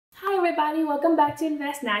everybody, welcome back to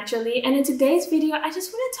Invest Naturally, and in today's video I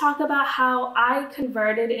just want to talk about how I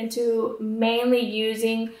converted into mainly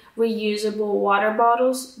using reusable water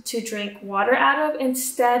bottles to drink water out of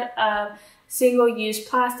instead of single-use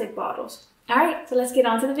plastic bottles. Alright, so let's get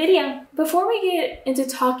on to the video. Before we get into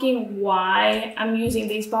talking why I'm using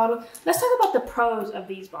these bottles, let's talk about the pros of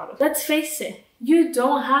these bottles. Let's face it, you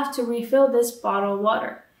don't have to refill this bottle of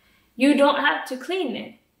water. You don't have to clean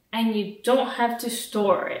it. And you don't have to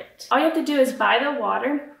store it. All you have to do is buy the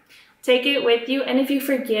water, take it with you, and if you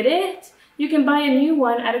forget it, you can buy a new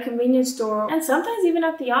one at a convenience store, and sometimes even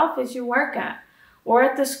at the office you work at, or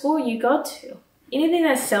at the school you go to. Anything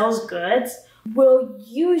that sells goods will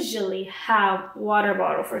usually have water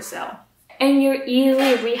bottle for sale. And you're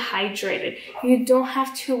easily rehydrated. You don't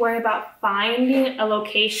have to worry about finding a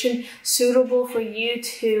location suitable for you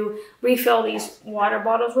to refill these water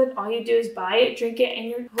bottles with. All you do is buy it, drink it, and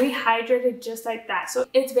you're rehydrated just like that. So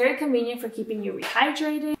it's very convenient for keeping you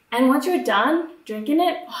rehydrated. And once you're done drinking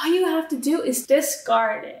it, all you have to do is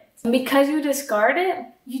discard it. And because you discard it,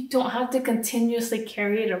 you don't have to continuously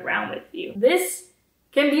carry it around with you. This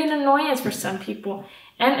can be an annoyance for some people.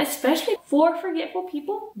 And especially for forgetful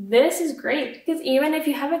people, this is great. Because even if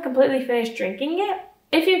you haven't completely finished drinking it,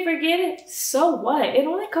 if you forget it, so what? It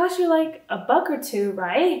only costs you like $1 or $2,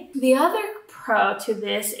 right? The other pro to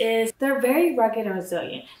this is they're very rugged and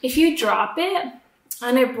resilient. If you drop it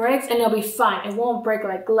and it breaks, and it'll be fine. It won't break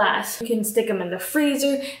like glass. You can stick them in the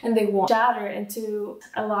freezer and they won't shatter into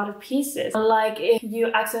a lot of pieces. Like if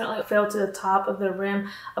you accidentally fell to the top of the rim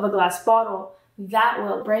of a glass bottle, that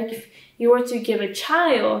will break. If you were to give a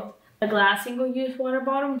child a glass single-use water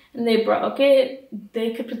bottle and they broke it,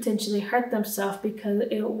 they could potentially hurt themselves because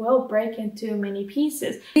it will break into many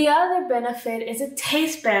pieces. The other benefit is it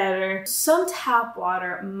tastes better. Some tap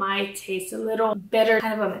water might taste a little bitter,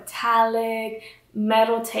 kind of a metallic,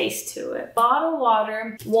 metal taste to it. Bottled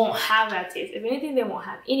water won't have that taste. If anything, they won't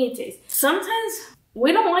have any taste. Sometimes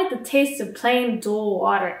we don't like the taste of plain dull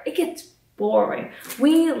water. It gets boring.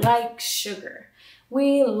 We like sugar.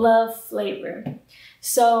 We love flavor.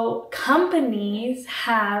 So companies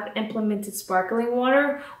have implemented sparkling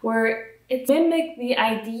water where it mimics the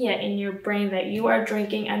idea in your brain that you are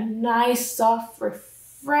drinking a nice, soft,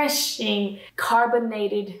 refreshing,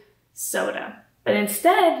 carbonated soda. But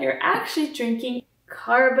instead, you're actually drinking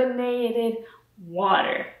carbonated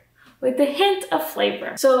water with a hint of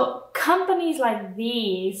flavor. So companies like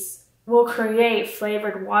these will create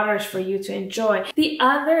flavored waters for you to enjoy. The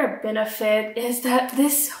other benefit is that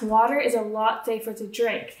this water is a lot safer to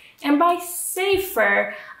drink. And by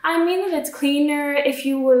safer, I mean that it's cleaner if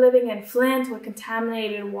you were living in Flint with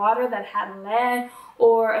contaminated water that had lead,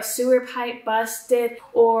 or a sewer pipe busted,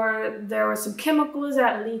 or there were some chemicals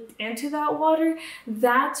that leaked into that water.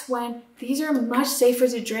 That's when these are much safer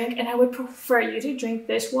to drink, and I would prefer you to drink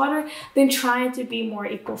this water than trying to be more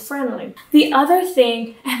eco-friendly. The other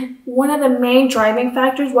thing, and one of the main driving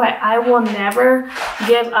factors why I will never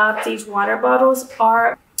give up these water bottles,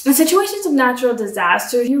 are in situations of natural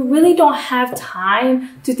disasters. You really don't have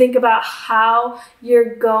time to think about how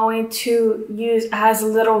you're going to use as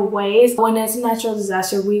little waste. When it's a natural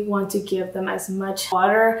disaster, we want to give them as much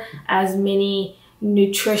water, as many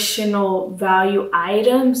nutritional value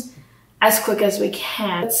items as quick as we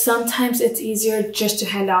can. But sometimes it's easier just to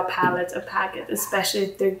hand out pallets of packets, especially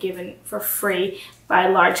if they're given for free by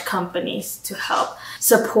large companies to help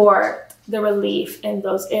support the relief in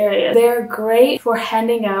those areas. They're great for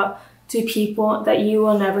handing out to people that you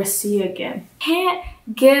will never see again. Can't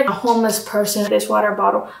give a homeless person this water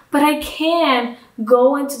bottle, but I can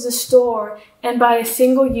go into the store and buy a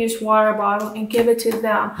single-use water bottle and give it to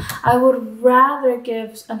them. I would rather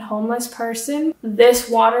give a homeless person this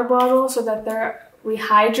water bottle so that they're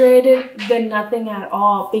rehydrated than nothing at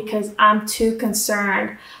all, because I'm too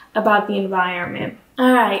concerned about the environment.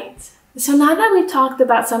 All right. So now that we've talked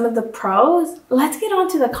about some of the pros, let's get on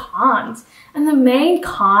to the cons. And the main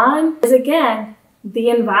con is, again, the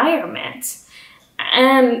environment.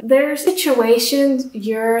 And there are situations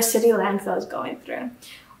your city landfill is going through.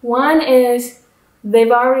 One is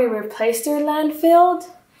they've already replaced their landfill,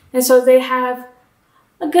 and so they have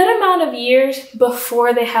a good amount of years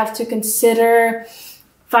before they have to consider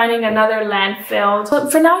finding another landfill. So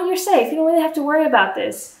for now, you're safe. You don't really have to worry about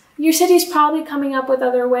this. Your city's probably coming up with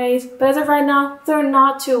other ways, but as of right now, they're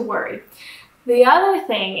not too worried. The other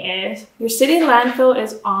thing is your city landfill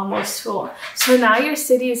is almost full. So now your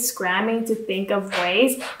city is scrambling to think of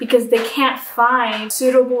ways because they can't find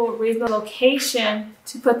suitable, reasonable location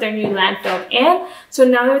to put their new landfill in. So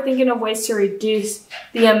now they're thinking of ways to reduce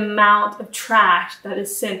the amount of trash that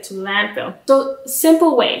is sent to landfill. So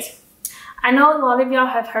simple ways. I know a lot of y'all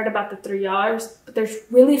have heard about the 3 R's, but there's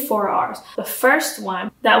really 4 R's. The first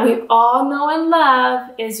one that we all know and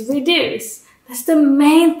love is reduce. That's the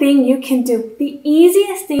main thing you can do. The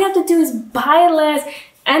easiest thing you have to do is buy less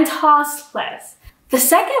and toss less. The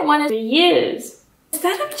second one is reuse.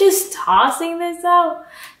 Instead of just tossing this out,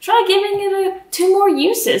 try giving it 2 more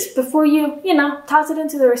uses before you toss it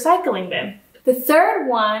into the recycling bin. The third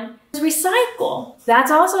one is recycle. That's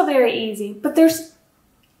also very easy, but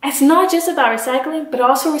it's not just about recycling, but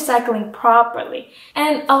also recycling properly.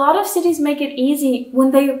 And a lot of cities make it easy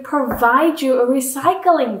when they provide you a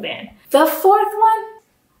recycling bin. The fourth one,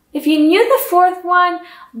 if you knew the fourth one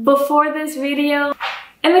before this video,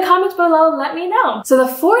 in the comments below, let me know. So the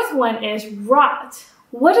fourth one is rot.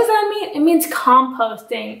 What does that mean? It means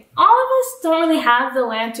composting. All of us don't really have the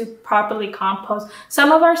land to properly compost.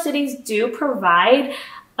 Some of our cities do provide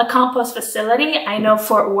a compost facility. I know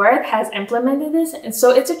Fort Worth has implemented this, and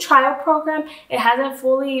so it's a trial program. It hasn't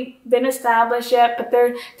fully been established yet, but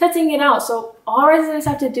they're testing it out. So all residents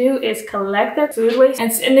have to do is collect their food waste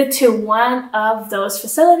and send it to one of those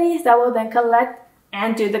facilities that will then collect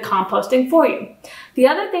and do the composting for you. The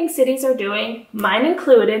other things cities are doing, mine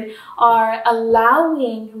included, are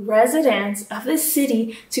allowing residents of the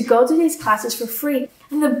city to go to these classes for free.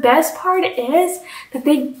 And the best part is that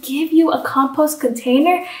they give you a compost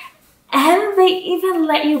container and they even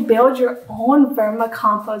let you build your own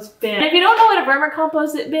vermicompost bin. And if you don't know what a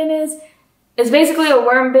vermicompost bin is, it's basically a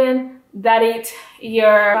worm bin that eats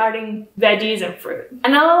your garden veggies and fruit. I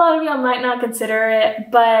know a lot of y'all might not consider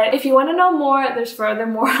it, but if you want to know more, there's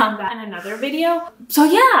furthermore on that in another video. So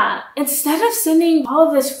yeah, instead of sending all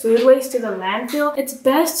of this food waste to the landfill, it's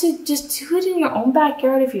best to just do it in your own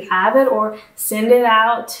backyard if you have it, or send it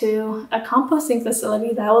out to a composting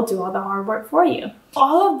facility that will do all the hard work for you.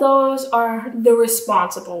 All of those are the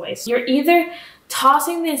responsible ways. You're either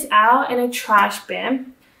tossing this out in a trash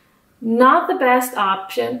bin, not the best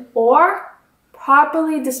option, or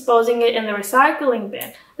properly disposing it in the recycling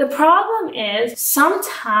bin. The problem is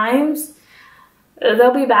sometimes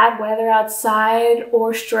there'll be bad weather outside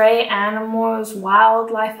or stray animals,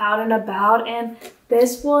 wildlife out and about, and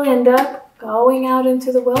this will end up going out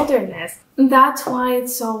into the wilderness. That's why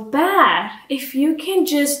it's so bad. If you can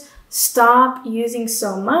just stop using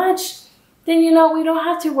so much, then we don't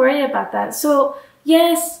have to worry about that. So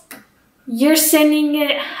yes, you're sending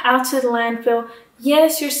it out to the landfill.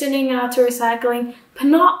 Yes, you're sending it out to recycling, but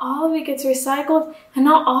not all of it gets recycled and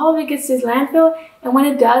not all of it gets to landfill. And when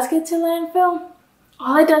it does get to landfill,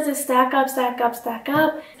 all it does is stack up, stack up, stack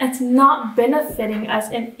up. It's not benefiting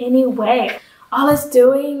us in any way. All it's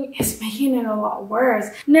doing is making it a lot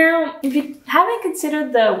worse. Now, if you haven't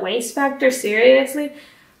considered the waste factor seriously,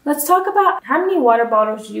 let's talk about how many water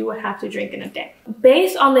bottles you would have to drink in a day.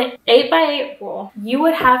 Based on the 8x8 rule, you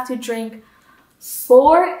would have to drink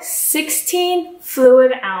 4 16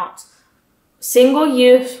 fluid ounce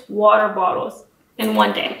single-use water bottles in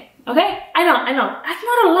one day. Okay? I know, that's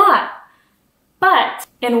not a lot. But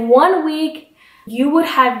in 1 week, you would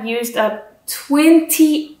have used up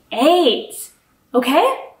 28.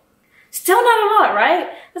 Okay? Still not a lot, right?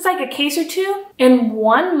 That's like a case or two. In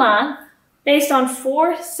 1 month, based on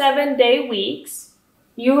 4 7-day weeks,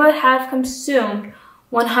 you would have consumed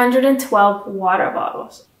 112 water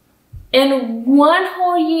bottles. In 1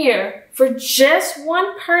 whole year, for just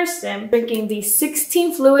one person drinking these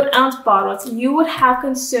 16 fluid ounce bottles, you would have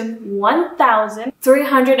consumed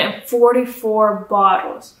 1,344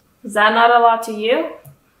 bottles. Is that not a lot to you?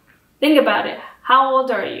 Think about it. How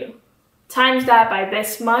old are you? Times that by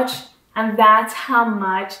this much, and that's how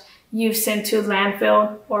much you send to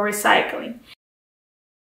landfill or recycling.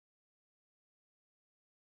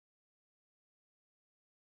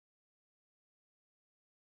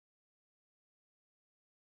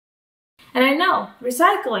 And I know,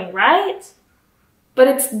 recycling, right? But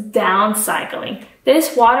it's downcycling.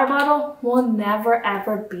 This water bottle will never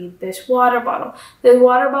ever be this water bottle. This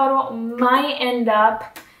water bottle might end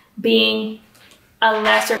up being a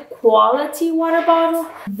lesser quality water bottle.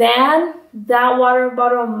 Then that water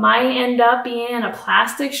bottle might end up being in a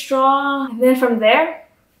plastic straw. And then from there,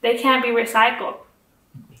 they can't be recycled.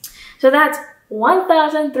 So that's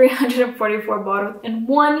 1,344 bottles in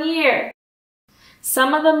 1 year.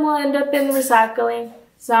 Some of them will end up in recycling.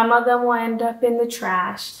 Some of them will end up in the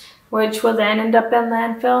trash, which will then end up in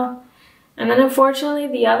landfill. And then unfortunately,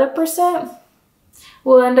 the other percent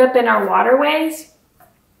will end up in our waterways,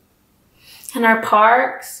 in our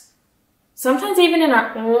parks, sometimes even in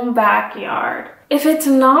our own backyard. If it's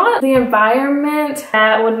not the environment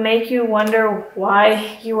that would make you wonder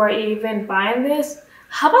why you are even buying this,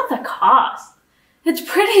 how about the cost? It's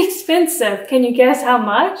pretty expensive. Can you guess how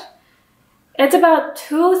much? It's about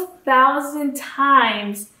 2,000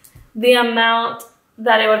 times the amount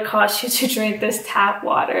that it would cost you to drink this tap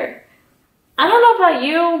water. I don't know about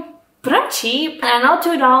you, but I'm cheap. And I know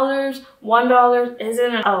 $2, $1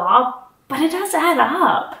 isn't a lot, but it does add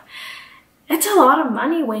up. It's a lot of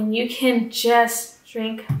money when you can just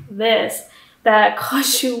drink this that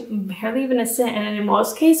costs you barely even a cent, and in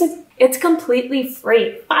most cases, it's completely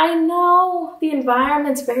free. I know the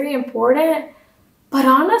environment's very important, but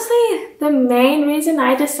honestly, the main reason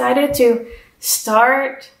I decided to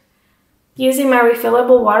start using my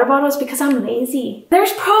refillable water bottle is because I'm lazy.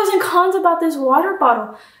 There's pros and cons about this water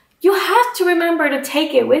bottle. You have to remember to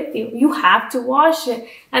take it with you. You have to wash it.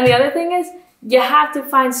 And the other thing is, you have to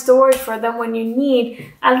find storage for them when you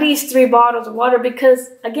need at least 3 bottles of water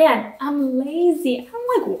because, again, I'm lazy. I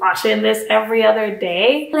don't like washing this every other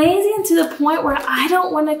day. Lazy and to the point where I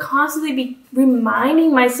don't want to constantly be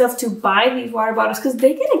reminding myself to buy these water bottles because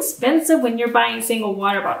they get expensive when you're buying single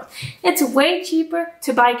water bottles. It's way cheaper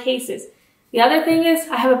to buy cases. The other thing is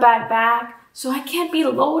I have a bad back, so I can't be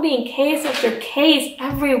loading case after case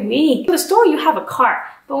every week. In the store, you have a cart,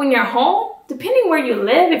 but when you're home, depending where you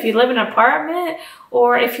live, if you live in an apartment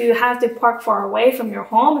or if you have to park far away from your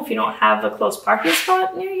home, if you don't have a close parking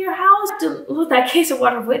spot near your house, you have to load that case of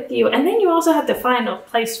water with you. And then you also have to find a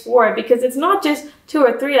place for it because it's not just 2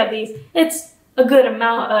 or 3 of these. It's a good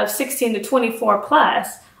amount of 16 to 24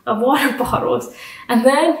 plus of water bottles. And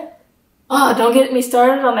then, oh, don't get me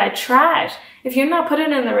started on that trash. If you're not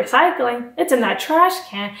putting it in the recycling, it's in that trash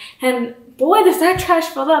can. And boy, does that trash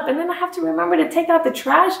fill up. And then I have to remember to take out the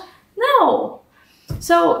trash. No.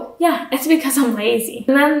 So yeah, it's because I'm lazy.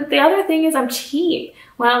 And then the other thing is I'm cheap.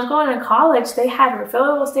 When I was going to college, they had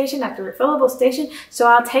refillable station after refillable station. So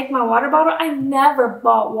I'll take my water bottle. I never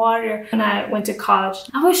bought water when I went to college.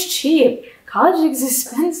 I was cheap. College is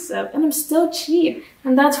expensive and I'm still cheap.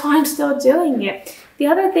 And that's why I'm still doing it. The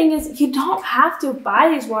other thing is you don't have to buy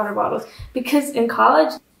these water bottles because in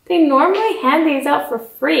college, they normally hand these out for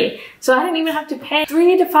free. So I didn't even have to pay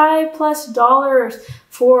 $3 to $5+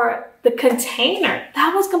 for the container.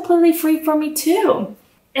 That was completely free for me too.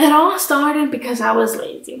 It all started because I was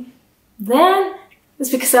lazy. Then it's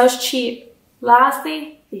because I was cheap.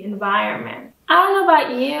 Lastly, the environment. I don't know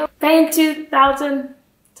about you, paying 2,000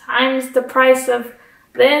 times the price of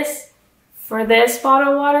this for this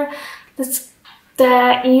bottle of water,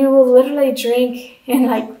 that you will literally drink in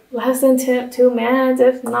like less than 2 minutes,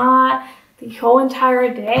 if not the whole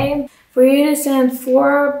entire day. For you to send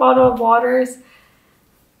 4 bottles of waters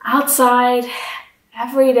outside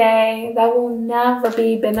every day that will never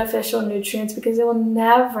be beneficial nutrients because it will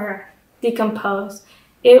never decompose.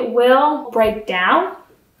 It will break down,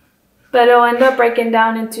 but it'll end up breaking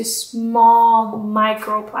down into small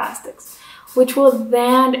microplastics, which will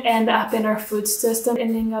then end up in our food system,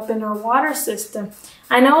 ending up in our water system.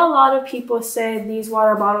 I know a lot of people say these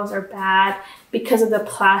water bottles are bad because of the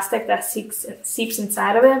plastic that seeps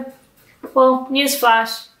inside of it. Well,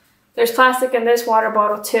 newsflash, there's plastic in this water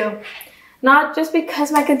bottle too. Not just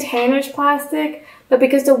because my container is plastic, but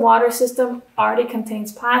because the water system already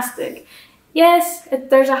contains plastic. Yes,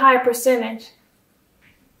 there's a high percentage,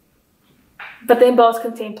 but they both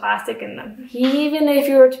contain plastic in them. Even if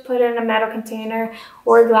you were to put it in a metal container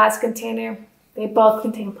or a glass container, they both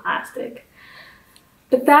contain plastic.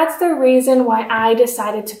 But that's the reason why I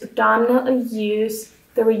decided to predominantly use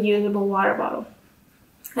the reusable water bottle.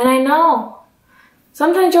 And I know,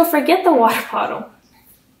 sometimes you'll forget the water bottle.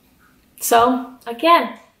 So,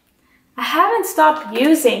 again, I haven't stopped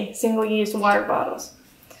using single-use water bottles.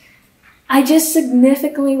 I just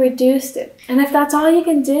significantly reduced it. And if that's all you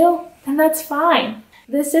can do, then that's fine.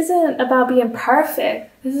 This isn't about being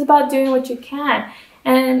perfect. This is about doing what you can.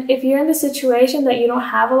 And if you're in the situation that you don't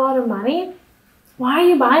have a lot of money, why are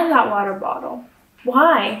you buying that water bottle?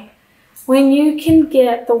 Why? When you can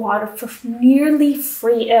get the water for nearly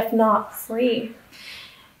free, if not free.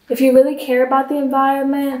 If you really care about the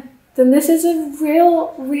environment, then this is a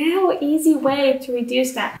real easy way to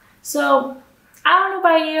reduce that. So, I don't know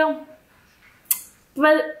about you,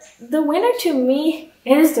 but the winner to me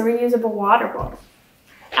is the reusable water bottle.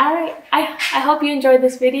 Alright, I hope you enjoyed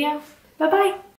this video. Bye-bye.